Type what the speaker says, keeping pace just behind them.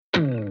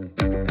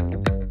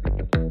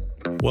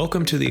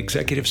Welcome to the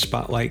Executive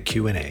Spotlight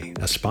Q&A,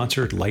 a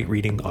sponsored Light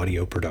Reading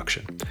audio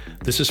production.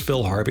 This is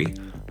Phil Harvey.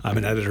 I'm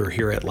an editor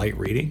here at Light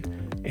Reading,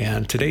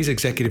 and today's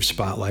Executive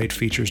Spotlight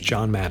features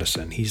John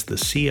Madison. He's the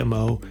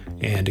CMO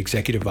and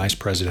Executive Vice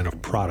President of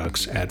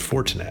Products at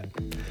Fortinet.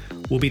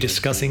 We'll be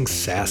discussing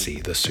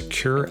SASE, the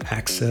Secure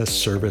Access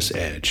Service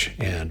Edge,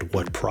 and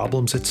what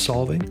problems it's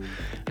solving,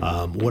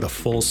 what a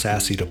full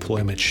SASE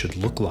deployment should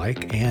look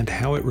like, and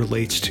how it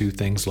relates to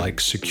things like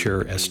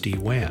secure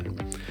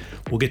SD-WAN.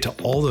 We'll get to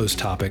all those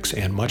topics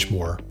and much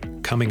more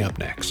coming up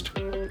next.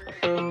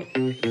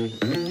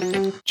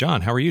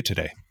 John, how are you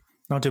today?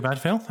 Not too bad,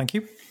 Phil. Thank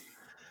you.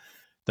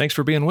 Thanks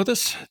for being with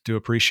us. Do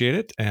appreciate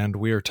it. And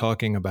we are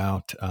talking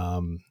about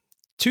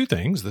two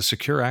things, the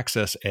Secure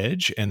Access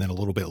Edge, and then a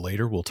little bit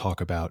later, we'll talk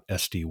about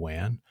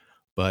SD-WAN.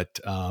 But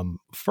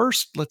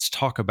first, let's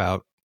talk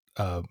about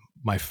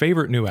my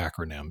favorite new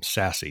acronym,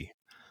 SASE.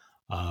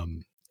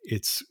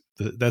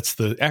 That's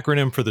the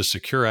acronym for the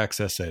Secure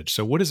Access Edge.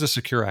 So what is a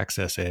Secure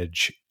Access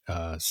Edge,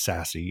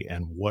 SASE,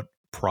 and what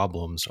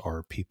problems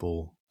are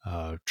people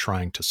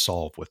trying to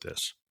solve with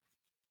this?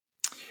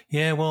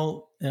 Yeah,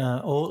 well,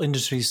 all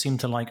industries seem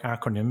to like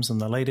acronyms,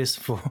 and the latest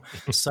for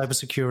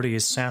cybersecurity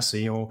is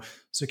SASE, or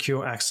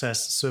Secure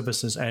Access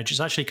Services Edge. It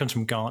actually comes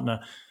from Gartner.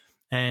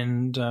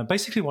 And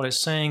basically what it's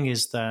saying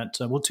is that,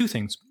 two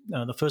things.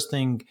 The first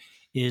thing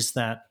is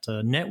that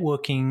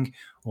networking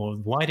or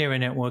wide area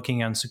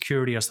networking and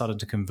security are starting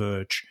to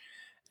converge.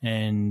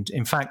 And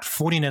in fact,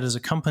 Fortinet as a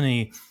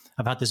company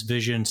have had this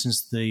vision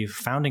since the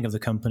founding of the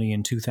company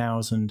in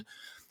 2000,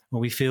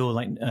 where we feel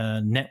like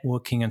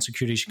networking and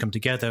security should come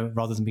together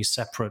rather than be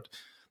separate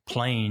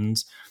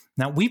planes.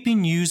 Now, we've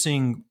been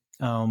using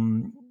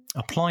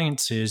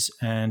appliances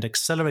and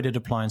accelerated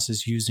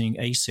appliances using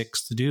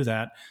ASICs to do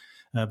that,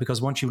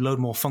 because once you load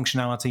more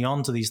functionality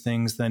onto these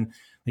things, then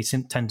they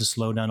tend to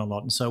slow down a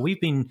lot. And so we've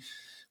been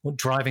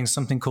driving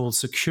something called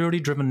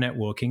security-driven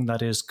networking,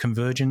 that is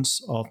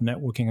convergence of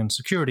networking and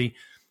security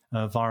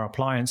via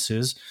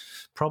appliances.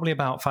 Probably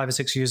about 5 or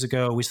 6 years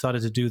ago, we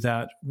started to do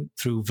that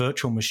through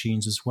virtual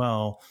machines as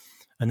well.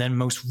 And then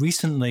most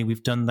recently,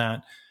 we've done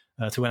that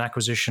through an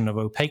acquisition of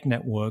Opaque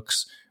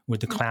Networks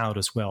with the cloud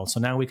as well. So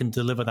now we can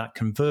deliver that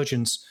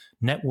convergence,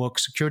 network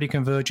security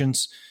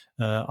convergence,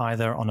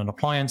 either on an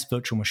appliance,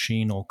 virtual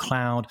machine, or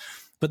cloud.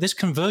 But this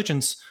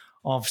convergence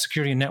of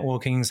security and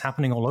networking is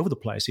happening all over the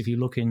place. If you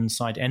look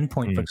inside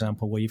endpoint, for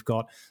example, where you've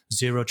got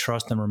zero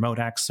trust and remote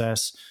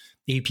access,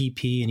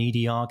 EPP and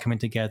EDR coming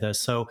together.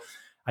 So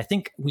I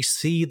think we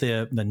see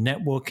the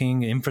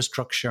networking,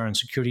 infrastructure, and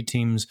security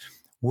teams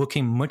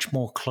working much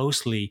more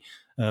closely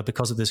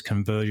because of this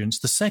convergence.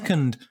 The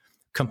second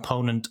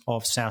component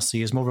of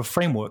SASE is more of a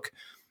framework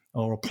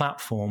or a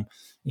platform.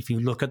 If you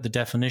look at the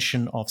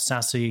definition of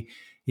SASE,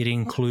 it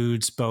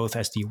includes both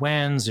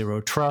SD-WAN,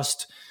 zero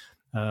trust,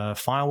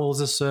 firewall as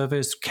a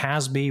service,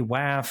 CASB,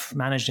 WAF,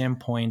 managed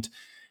endpoint.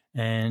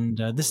 And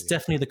this is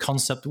definitely the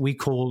concept that we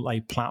call a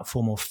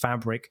platform or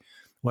fabric,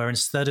 where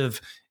instead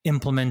of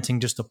implementing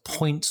just a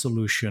point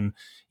solution,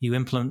 you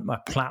implement a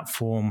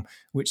platform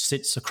which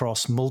sits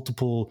across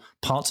multiple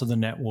parts of the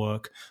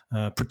network,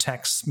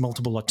 protects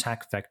multiple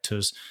attack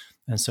vectors.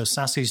 And so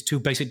SASE's two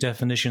basic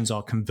definitions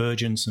are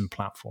convergence and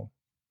platform.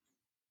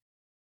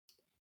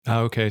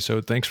 Okay,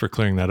 so thanks for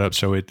clearing that up.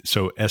 So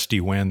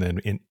SD-WAN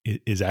then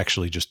is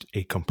actually just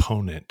a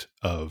component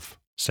of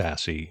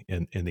SASE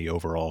in the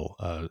overall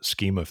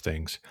scheme of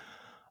things.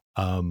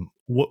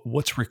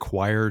 What's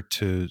required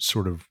to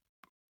sort of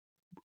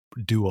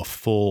do a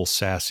full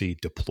SASE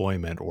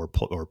deployment or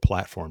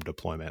platform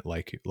deployment,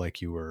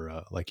 like you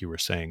were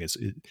saying?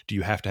 Do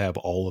you have to have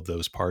all of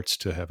those parts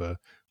to have a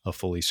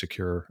fully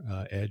secure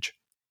edge?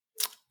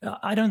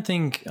 I don't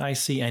think I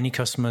see any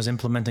customers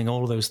implementing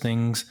all of those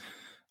things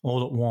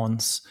all at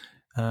once.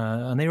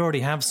 And they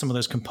already have some of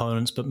those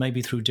components, but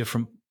maybe through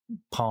different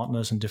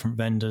partners and different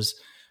vendors.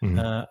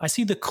 Mm-hmm. I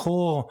see the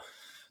core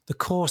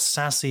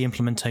SASE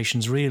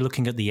implementations really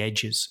looking at the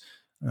edges.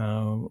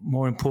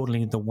 More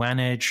importantly, the WAN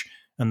edge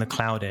and the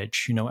cloud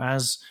edge. You know,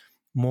 as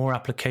more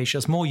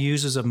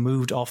users have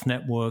moved off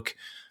network,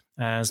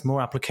 as more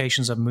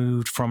applications have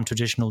moved from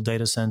traditional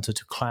data center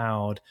to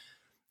cloud,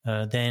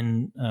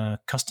 then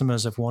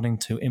customers are wanting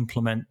to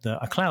implement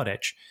a cloud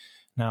edge.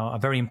 Now, a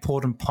very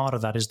important part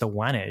of that is the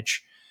WAN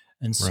edge.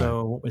 And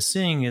so what we're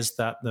seeing is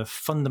that the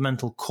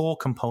fundamental core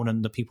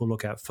component that people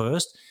look at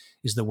first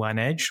is the WAN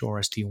edge or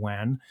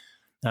SD-WAN.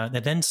 They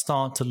then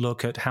start to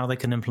look at how they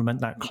can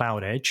implement that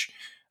cloud edge,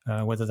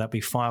 whether that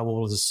be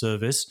firewall as a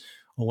service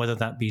or whether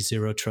that be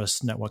zero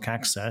trust network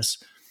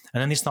access.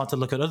 And then they start to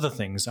look at other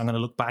things. I'm going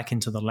to look back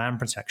into the LAN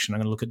protection. I'm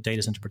going to look at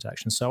data center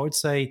protection. So I would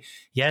say,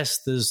 yes,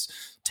 there's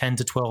 10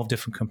 to 12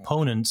 different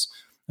components,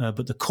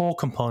 but the core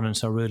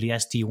components are really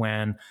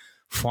SD-WAN,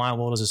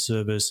 firewall as a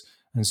service,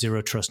 and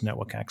zero trust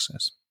network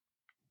access.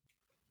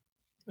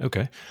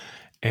 Okay.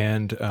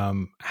 And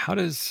how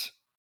does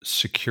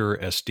secure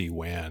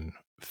SD-WAN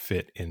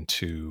fit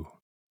into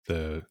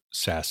the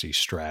SASE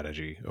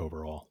strategy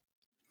overall?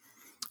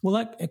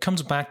 Well, it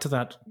comes back to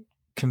that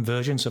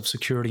convergence of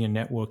security and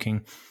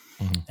networking.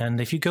 And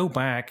if you go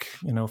back,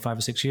 5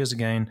 or 6 years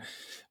again,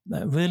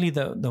 really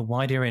the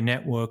wide area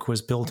network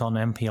was built on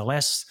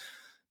MPLS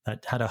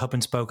that had a hub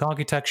and spoke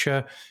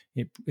architecture.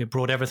 It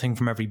brought everything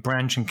from every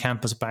branch and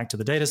campus back to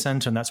the data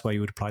center, and that's where you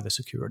would apply the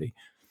security.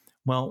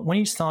 Well, when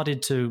you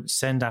started to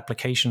send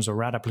applications or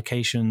route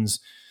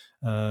applications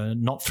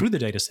not through the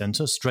data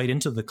center, straight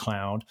into the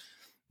cloud,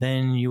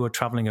 then you were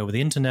traveling over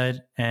the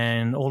internet,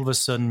 and all of a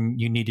sudden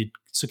you needed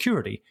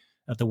security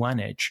at the WAN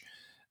edge.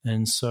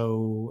 And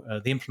so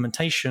the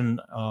implementation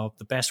of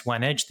the best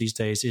WAN edge these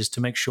days is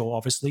to make sure,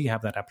 obviously, you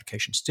have that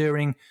application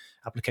steering,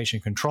 application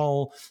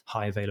control,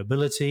 high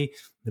availability,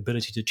 the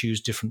ability to choose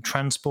different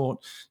transport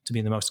to be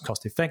the most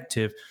cost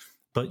effective.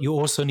 But you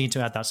also need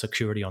to add that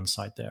security on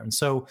site there. And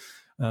so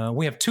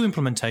we have two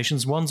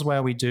implementations. One's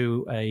where we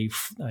do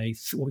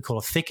what we call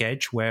a thick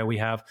edge, where we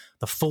have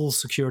the full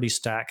security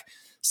stack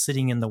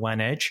sitting in the WAN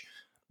edge,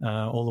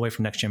 all the way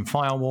from next-gen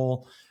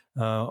firewall.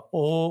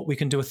 Or we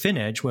can do a thin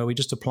edge where we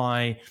just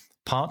apply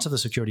parts of the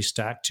security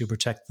stack to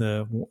protect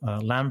the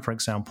LAN, for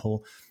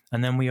example,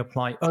 and then we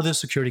apply other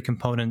security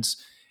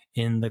components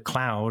in the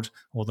cloud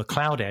or the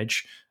cloud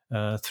edge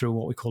through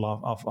what we call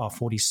our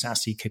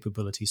FortiSASE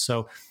capability.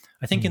 So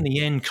I think in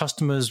the end,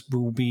 customers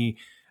will be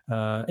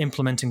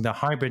implementing the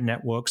hybrid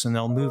networks, and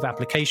they'll move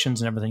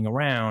applications and everything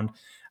around.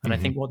 And I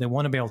think what they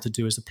want to be able to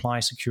do is apply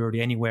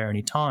security anywhere,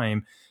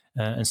 anytime.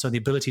 And so the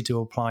ability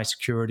to apply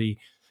security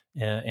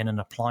in an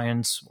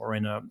appliance or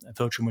in a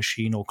virtual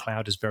machine or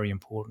cloud is very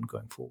important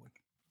going forward.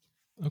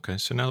 Okay,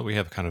 so now that we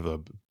have kind of a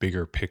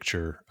bigger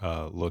picture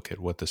look at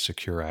what the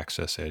secure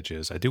access edge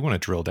is, I do want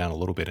to drill down a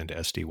little bit into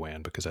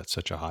SD-WAN because that's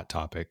such a hot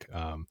topic,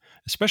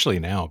 especially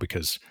now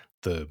because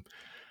the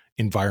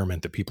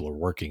environment that people are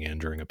working in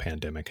during a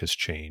pandemic has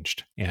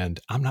changed. And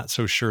I'm not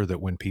so sure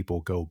that when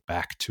people go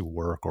back to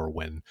work or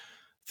when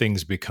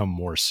things become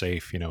more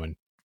safe, in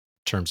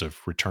terms of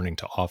returning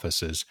to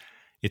offices,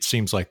 it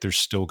seems like there's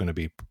still going to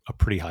be a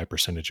pretty high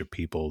percentage of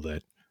people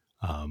that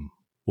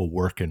will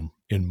work in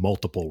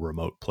multiple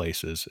remote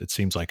places. It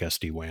seems like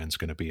SD-WAN is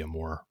going to be a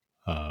more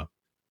of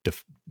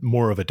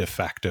a de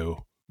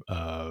facto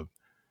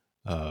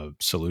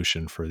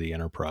solution for the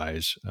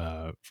enterprise,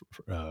 for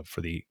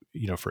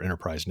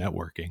enterprise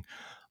networking.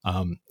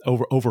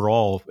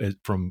 Overall,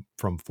 from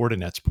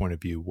Fortinet's point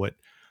of view,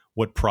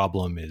 what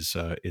problem is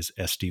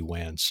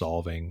SD-WAN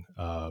solving,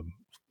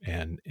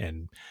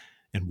 and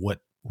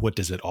what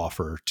does it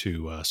offer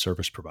to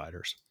service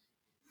providers?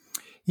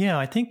 Yeah,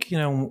 I think,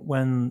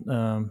 when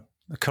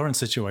the current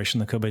situation,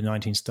 the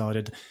COVID-19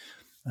 started,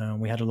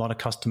 we had a lot of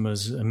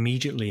customers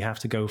immediately have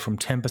to go from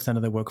 10%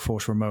 of their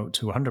workforce remote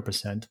to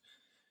 100%.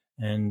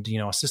 And,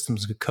 our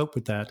systems could cope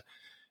with that.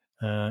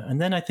 And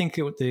then I think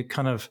the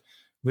kind of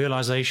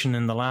realization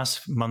in the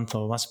last month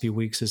or last few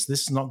weeks is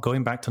this is not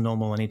going back to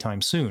normal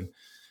anytime soon.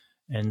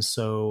 And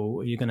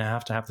so you're going to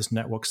have this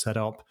network set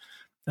up.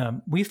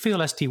 We feel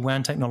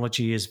SD-WAN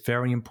technology is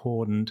very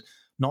important,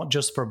 not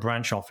just for a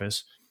branch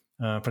office.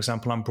 For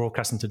example, I'm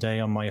broadcasting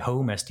today on my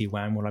home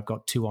SD-WAN where I've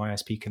got two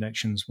ISP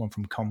connections, one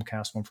from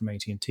Comcast, one from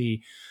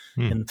AT&T.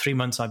 In the 3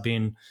 months I've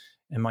been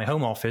in my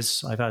home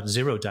office, I've had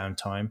zero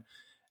downtime.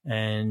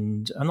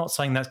 And I'm not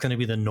saying that's going to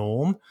be the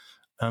norm,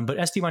 but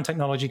SD-WAN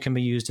technology can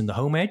be used in the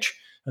home edge.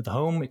 At the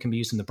home, it can be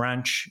used in the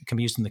branch, it can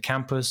be used in the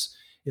campus,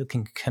 it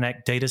can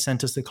connect data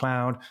centers to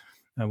cloud.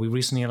 We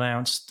recently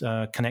announced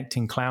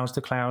connecting clouds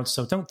to clouds.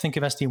 So don't think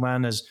of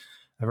SD-WAN as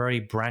a very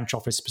branch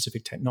office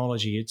specific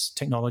technology. It's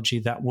technology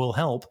that will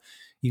help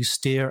you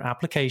steer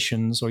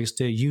applications or you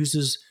steer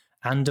users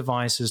and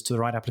devices to the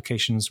right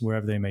applications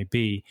wherever they may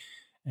be.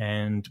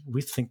 And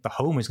we think the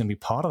home is going to be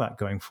part of that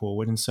going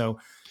forward. And so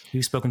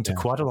we've spoken to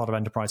quite a lot of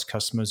enterprise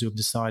customers who have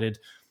decided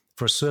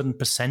for a certain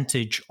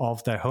percentage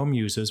of their home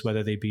users,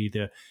 whether they be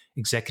the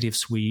executive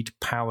suite,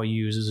 power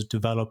users,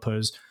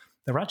 developers,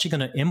 they're actually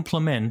going to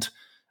implement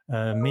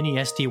mini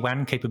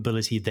SD-WAN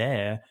capability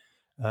there,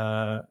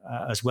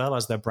 as well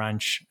as their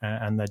branch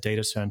and their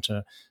data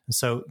center. And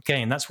so,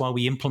 again, that's why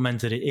we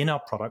implemented it in our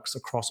products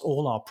across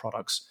all our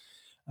products,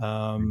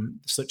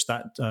 such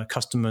that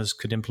customers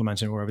could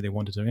implement it wherever they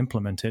wanted to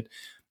implement it,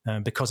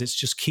 because it's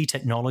just key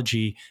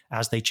technology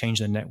as they change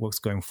their networks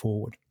going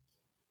forward.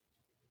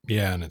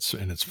 Yeah, and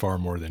it's far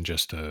more than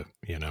just a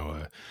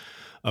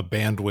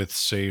bandwidth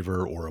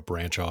saver or a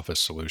branch office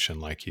solution,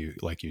 like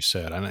you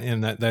said,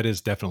 and that is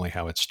definitely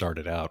how it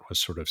started out, was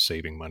sort of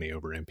saving money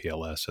over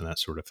MPLS and that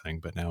sort of thing.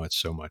 But now it's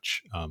so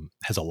much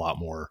has a lot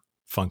more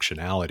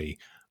functionality.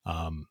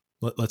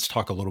 Let's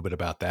talk a little bit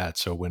about that.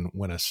 So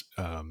when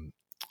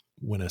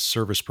a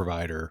service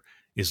provider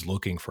is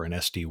looking for an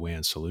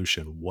SD-WAN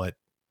solution, what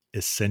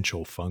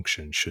essential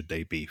function should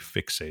they be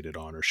fixated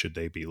on, or should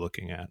they be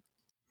looking at?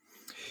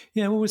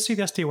 Yeah, well, we see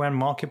the SD-WAN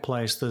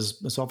marketplace.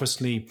 There's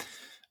obviously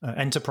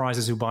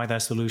enterprises who buy their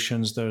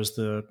solutions. There's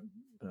the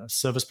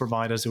service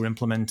providers who are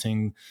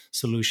implementing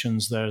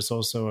solutions. There's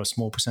also a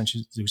small percentage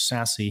who do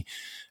SASE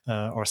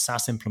or a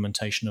SaaS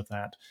implementation of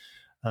that.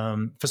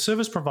 For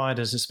service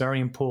providers, it's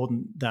very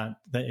important that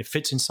it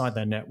fits inside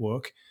their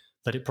network,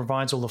 that it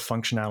provides all the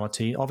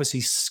functionality. Obviously,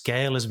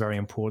 scale is very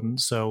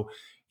important. So,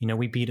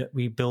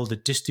 we build a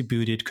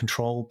distributed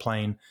control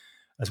plane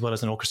as well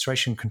as an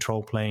orchestration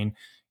control plane.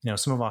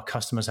 Some of our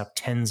customers have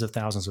tens of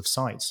thousands of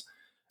sites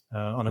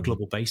on a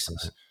global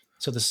basis. Right.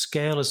 So the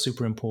scale is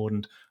super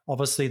important.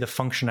 Obviously, the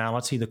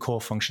functionality, the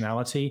core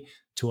functionality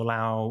to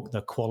allow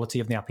the quality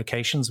of the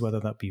applications, whether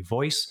that be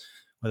voice,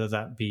 whether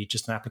that be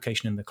just an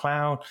application in the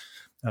cloud,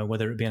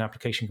 whether it be an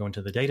application going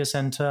to the data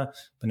center,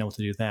 being able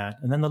to do that.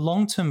 And then the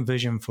long-term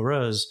vision for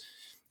us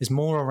is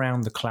more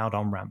around the cloud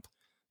on-ramp.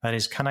 That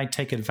is, can I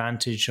take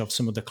advantage of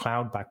some of the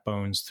cloud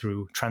backbones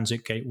through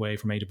Transit Gateway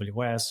from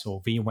AWS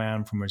or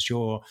vWAN from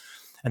Azure?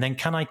 And then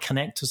can I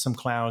connect to some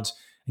clouds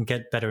and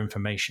get better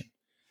information?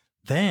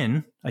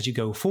 Then, as you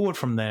go forward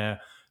from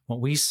there, what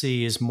we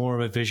see is more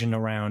of a vision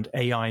around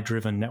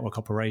AI-driven network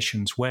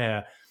operations,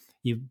 where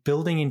you're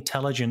building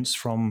intelligence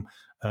from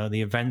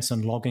the events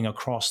and logging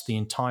across the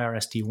entire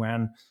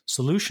SD-WAN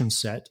solution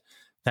set,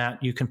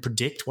 that you can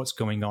predict what's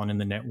going on in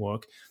the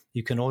network.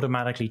 You can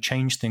automatically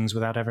change things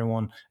without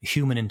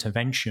human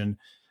intervention.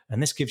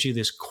 And this gives you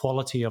this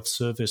quality of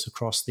service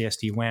across the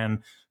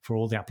SD-WAN for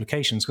all the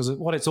applications. Because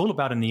what it's all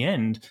about in the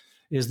end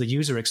is the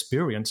user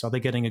experience. Are they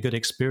getting a good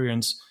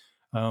experience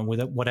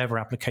with whatever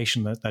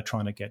application that they're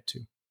trying to get to?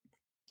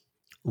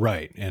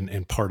 Right.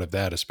 And part of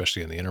that,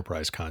 especially in the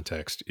enterprise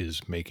context,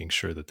 is making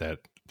sure that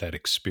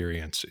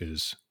experience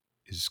is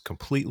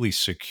completely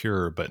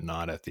secure, but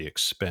not at the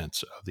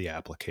expense of the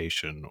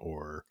application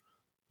or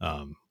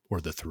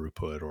the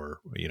throughput or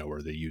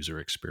the user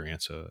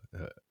experience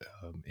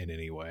in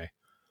any way.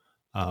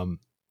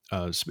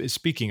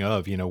 Speaking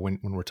of, when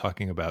we're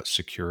talking about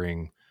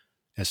securing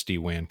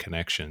SD-WAN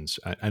connections,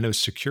 I know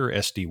secure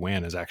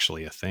SD-WAN is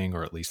actually a thing,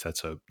 or at least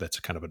that's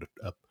kind of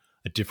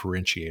a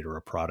differentiator,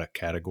 a product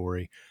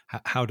category.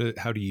 How do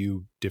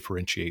you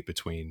differentiate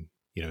between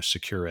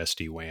secure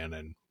SD-WAN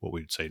and what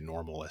we would say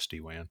normal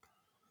SD-WAN?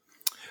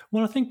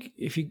 Well, I think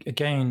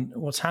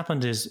what's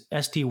happened is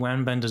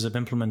SD-WAN vendors they've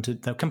come from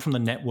the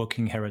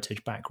networking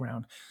heritage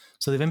background.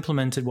 So they've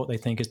implemented what they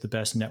think is the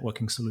best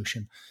networking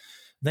solution.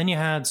 Then you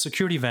had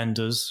security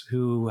vendors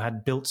who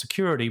had built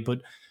security,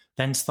 but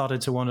then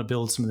started to want to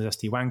build some of the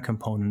SD-WAN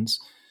components.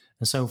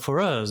 And so for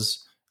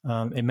us,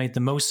 it made the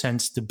most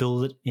sense to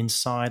build it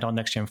inside our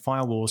next-gen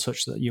firewall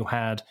such that you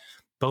had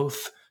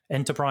both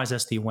enterprise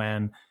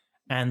SD-WAN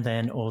and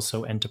then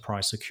also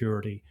enterprise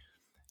security.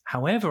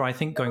 However, I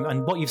think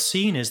and what you've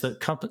seen is that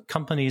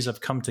companies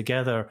have come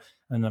together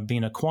and have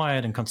been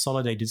acquired and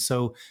consolidated.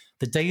 So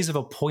the days of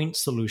a point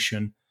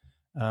solution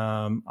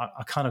are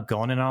kind of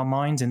gone in our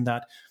minds, in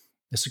that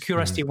the secure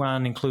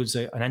SD-WAN includes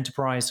an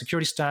enterprise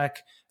security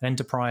stack, an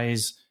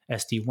enterprise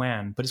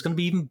SD-WAN, but it's going to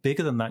be even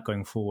bigger than that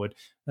going forward.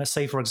 Let's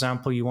say, for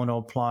example, you want to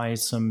apply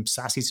some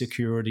SASE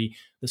security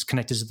that's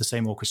connected to the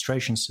same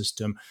orchestration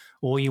system,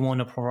 or you want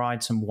to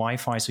provide some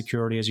Wi-Fi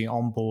security as you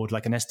onboard,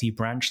 like an SD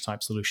branch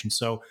type solution.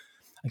 So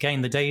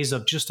again, the days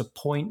of just a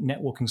point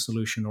networking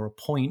solution or a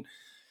point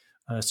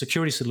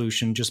security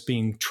solution just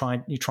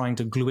trying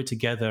to glue it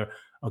together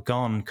are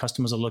gone.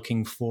 Customers are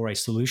looking for a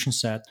solution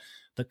set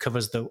that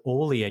covers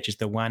all the edges,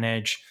 the WAN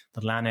edge,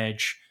 the LAN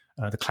edge,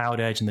 the cloud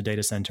edge, and the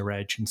data center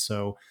edge. And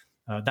so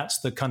that's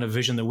the kind of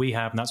vision that we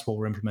have, and that's what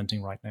we're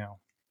implementing right now.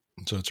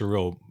 So it's a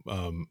real,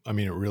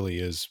 it really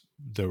is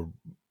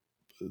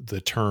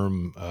the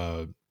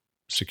term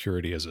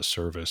security as a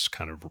service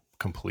kind of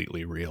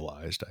completely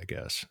realized, I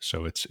guess.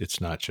 So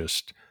it's not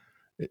just,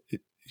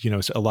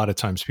 a lot of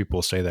times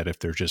people say that if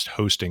they're just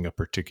hosting a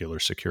particular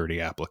security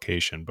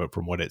application, but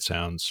from what it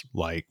sounds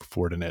like,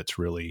 Fortinet's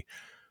really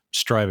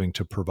striving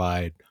to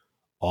provide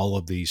all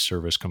of these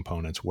service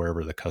components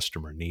wherever the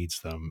customer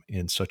needs them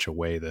in such a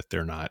way that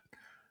they're not,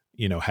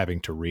 having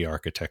to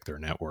re-architect their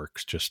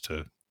networks just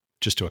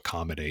to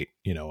accommodate,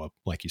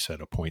 like you said,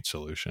 a point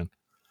solution.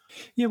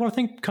 Yeah, well, I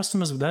think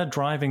customers, they're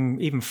driving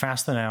even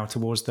faster now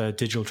towards their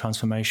digital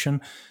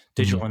transformation,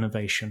 digital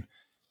innovation.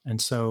 And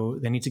so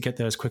they need to get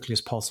there as quickly as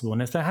possible.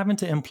 And if they're having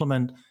to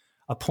implement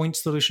a point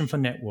solution for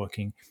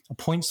networking, a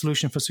point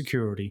solution for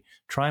security,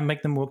 try and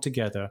make them work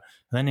together,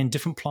 and then in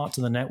different parts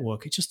of the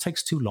network, it just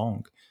takes too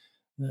long.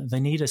 They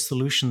need a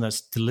solution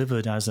that's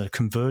delivered as a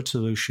converged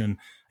solution,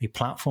 a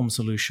platform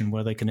solution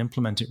where they can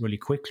implement it really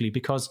quickly,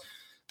 because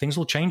things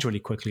will change really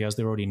quickly, as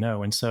they already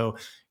know. And so,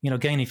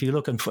 again, if you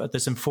look at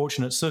this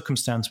unfortunate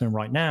circumstance we're in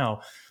right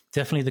now,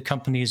 definitely the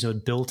companies who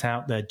had built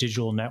out their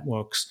digital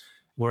networks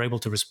were able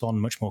to respond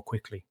much more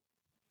quickly.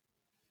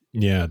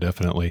 Yeah,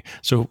 definitely.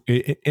 So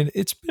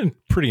it's been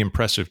pretty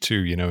impressive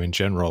too, in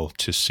general,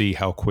 to see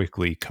how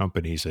quickly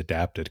companies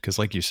adapted. Because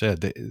like you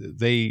said,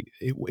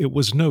 it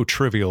was no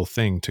trivial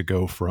thing to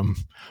go from,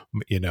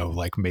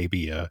 like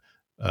maybe a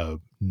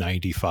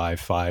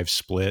 95-5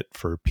 split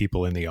for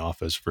people in the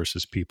office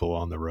versus people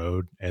on the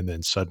road, and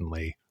then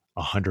suddenly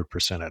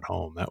 100% at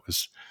home.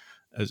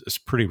 It's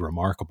pretty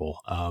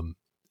remarkable.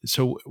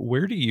 So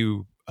where do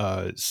you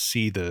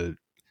see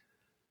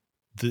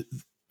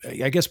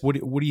I guess, what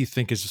do you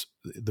think is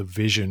the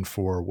vision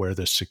for where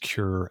the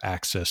secure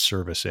access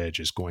service edge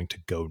is going to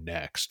go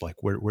next? Like,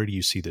 where do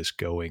you see this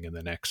going in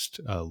the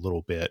next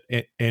little bit?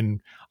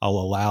 And I'll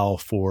allow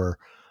for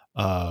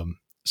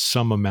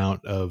some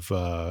amount of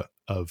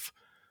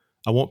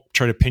I won't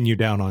try to pin you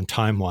down on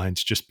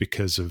timelines just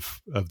because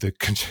of the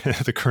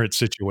the current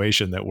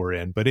situation that we're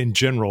in. But in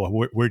general,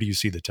 where do you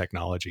see the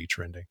technology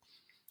trending?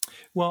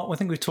 Well, I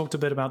think we've talked a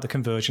bit about the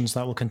convergence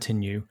that will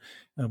continue.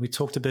 We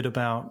talked a bit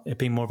about it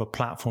being more of a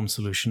platform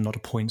solution, not a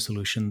point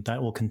solution.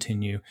 That will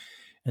continue.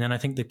 And then I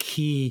think the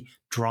key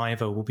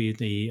driver will be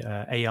the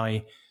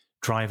AI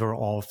driver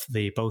of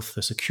both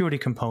the security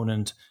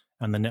component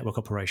and the network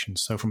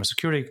operations. So from a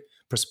security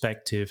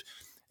perspective,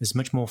 it's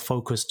much more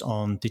focused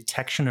on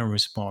detection and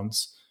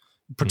response.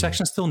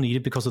 Protection is still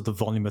needed because of the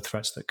volume of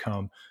threats that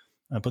come.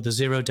 But the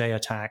zero-day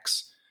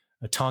attacks,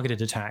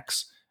 targeted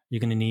attacks, you're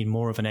going to need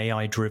more of an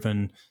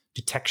AI-driven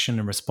detection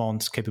and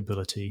response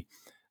capability.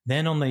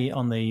 Then on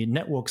the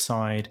network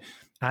side,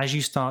 as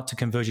you start to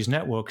converge these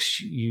networks,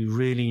 you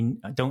really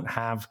don't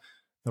have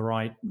the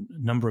right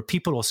number of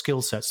people or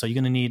skill sets. So you're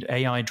going to need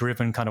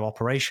AI-driven kind of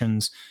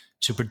operations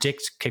to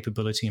predict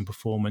capability and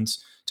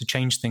performance, to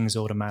change things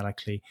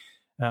automatically.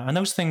 And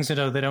those things, they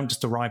don't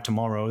just arrive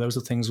tomorrow. Those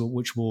are things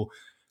which will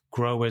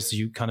grow as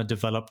you kind of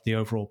develop the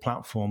overall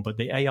platform. But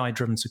the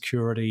AI-driven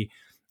security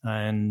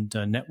and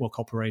network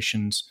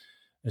operations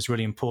is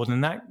really important.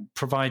 And that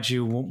provides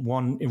you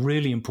one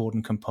really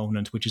important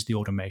component, which is the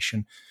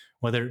automation,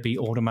 whether it be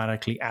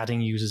automatically adding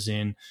users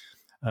in,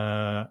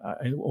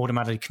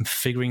 automatically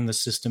configuring the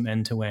system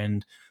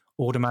end-to-end,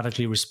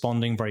 automatically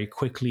responding very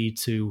quickly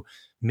to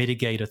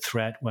mitigate a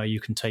threat where you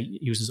can take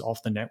users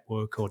off the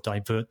network or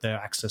divert their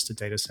access to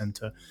data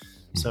center.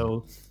 Mm-hmm.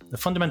 So the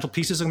fundamental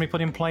pieces are going to be put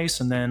in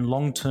place, and then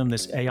long-term,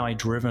 this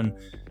AI-driven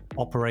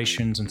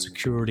operations and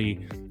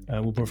security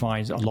will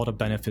provide a lot of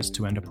benefits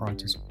to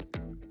enterprises.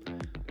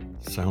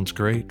 Sounds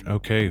great.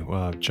 Okay,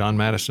 John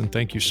Maddison,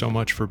 thank you so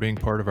much for being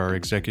part of our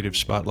Executive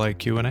Spotlight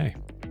Q&A.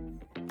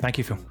 Thank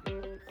you, Phil.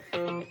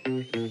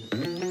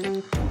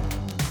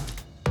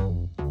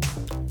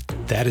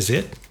 That is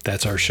it.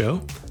 That's our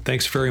show.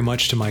 Thanks very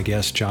much to my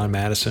guest, John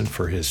Maddison,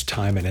 for his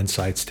time and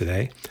insights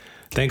today.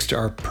 Thanks to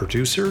our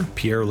producer,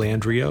 Pierre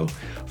Landrio,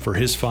 for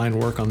his fine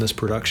work on this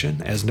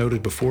production. As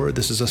noted before,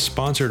 this is a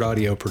sponsored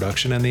audio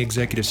production, and the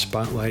Executive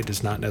Spotlight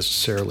does not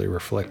necessarily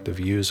reflect the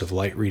views of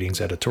Light Reading's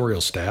editorial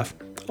staff,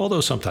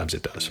 although sometimes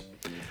it does.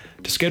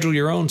 To schedule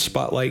your own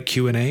Spotlight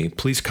Q&A,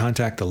 please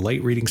contact the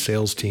Light Reading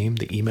sales team.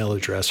 The email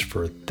address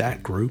for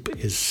that group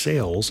is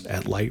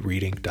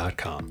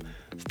sales@lightreading.com.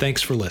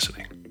 Thanks for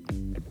listening.